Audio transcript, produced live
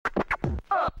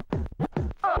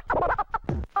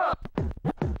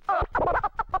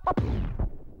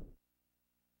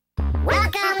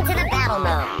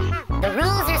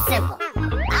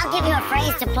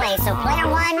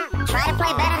try to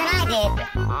play better than I did.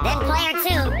 Then player 2,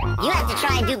 you have to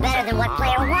try and do better than what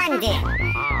player 1 did.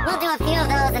 We'll do a few of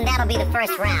those and that'll be the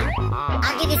first round.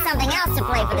 I'll give you something else to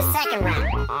play for the second round.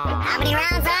 How many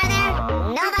rounds are there?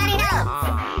 Nobody knows.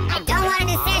 I don't want a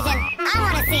decision. I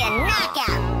want to see a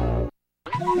knockout.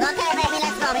 Okay, baby,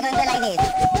 let's go. We're going to do it like this.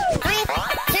 3,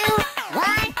 2,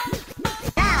 1.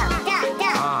 Love, duck,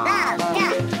 duck, love,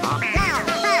 duck. Love,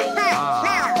 punch, punch,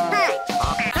 love, punch.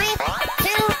 3,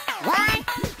 2, 1.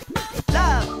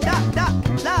 Love, duck, duck,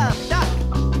 love, duck.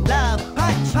 Love,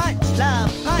 punch, punch,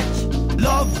 love, punch.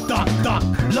 Love, duck, duck,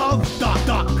 love, duck,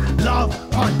 duck.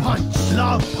 Love, punch, punch,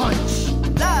 love, punch.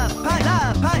 Love,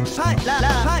 punch, punch,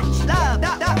 love, punch. Love,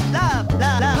 duck, duck, love, punch,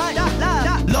 love,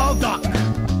 duck. Love, duck,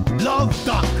 love,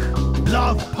 duck.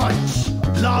 Love, punch,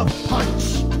 love, punch.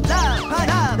 Love,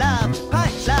 punch, love,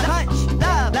 punch, love, punch.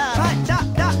 Love, punch, duck,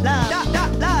 duck, love,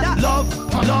 duck, duck. Love,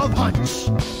 punch,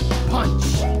 punch,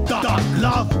 duck, duck,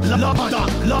 love, duck, duck.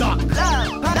 Love,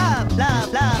 punch, love, punch,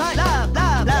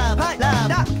 love,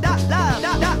 duck, duck,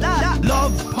 love.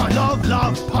 Love,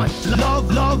 punch, punch, love,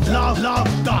 duck, duck, love,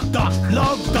 duck, duck.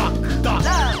 Love, punch, love,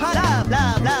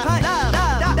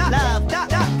 duck, duck,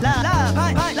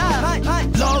 love,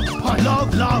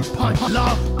 punch,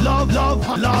 Love,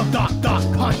 punch, duck, duck,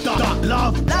 punch, duck, duck,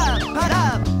 love.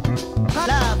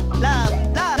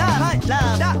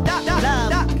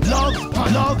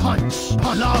 Love, punch,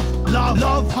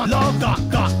 love, duck, duck,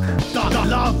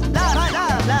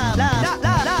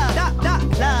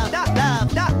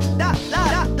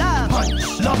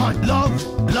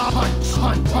 love. Love, punch, duck, duck, duck,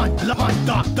 love. Punch,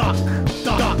 duck,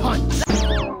 duck, punch.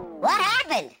 What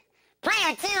happened?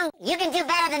 Player 2, you can do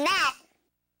better than that.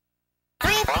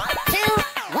 3, 2,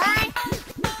 1.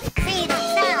 See the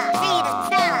star, see the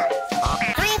star.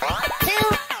 3,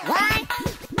 2, 1.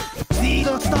 See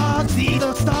the star, see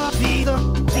the star, see the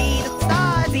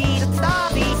star, see the star,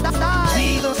 see the star,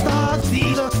 see the star, see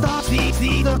the star, see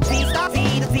the star, see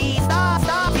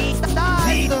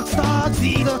the star, star,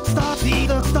 see the star, see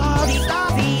the star, see the star, see the star, see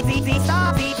star, see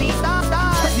star, see star,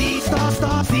 star, see star,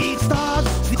 star, see stars,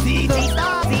 see the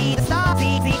star, see the star,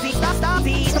 see star, star,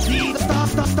 see the star,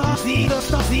 star, star, see the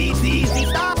star, see star, see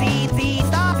star,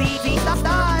 see star,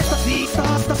 star, see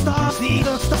star, star, star, see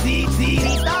the star, see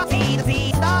star,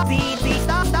 see star, see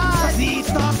star, star, see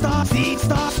star, star, see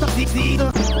star, star, see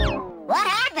the. What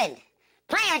happened?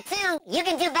 Player 2, you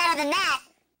can do better than that.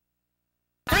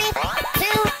 3, 2,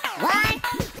 1.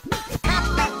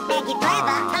 Papa, make it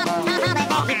clever.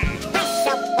 Papa, make it. Wish I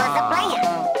was a player.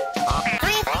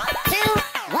 3, 2,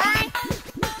 1.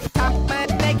 Papa,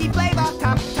 make it flavor.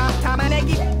 Papa,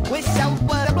 make it. Wish I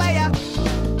was a player.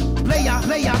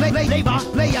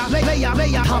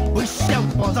 Player, top wish I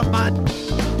was a man.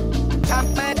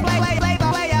 Papa,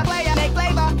 player, make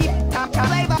flavor. Keep top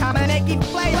flavor. Papa, make it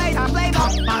flavor. Top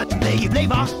make it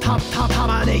flavor. Top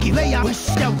make it player. Wish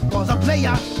I was a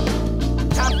player.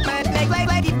 Top make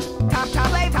flavor. Top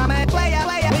flavor. Papa, player.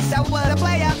 Wish I was a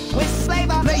player. Wish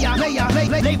flavor. Player,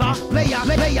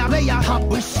 top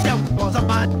wish I was a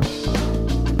man.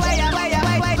 Player, flavor.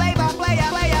 Papa, flavor.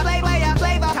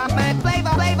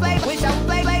 Wish I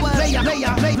was a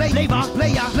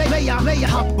Player,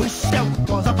 top wish I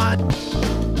was a man.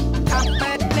 Top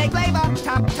make flavor.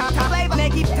 Top flavor.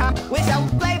 Make it top. Wish I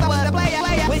was flavor. Was a player.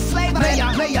 Wish flavor.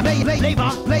 Player,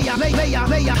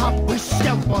 top wish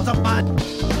I was a man.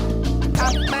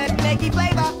 Top make it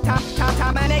flavor. Top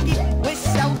make it. Wish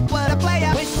I was a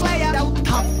player. Wish player.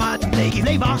 Top make it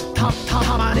flavor. Top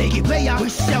make it player.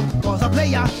 Wish I was a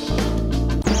player.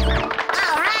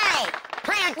 All right.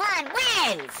 Player 1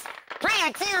 wins.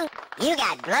 Player 2, you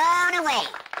got blown away.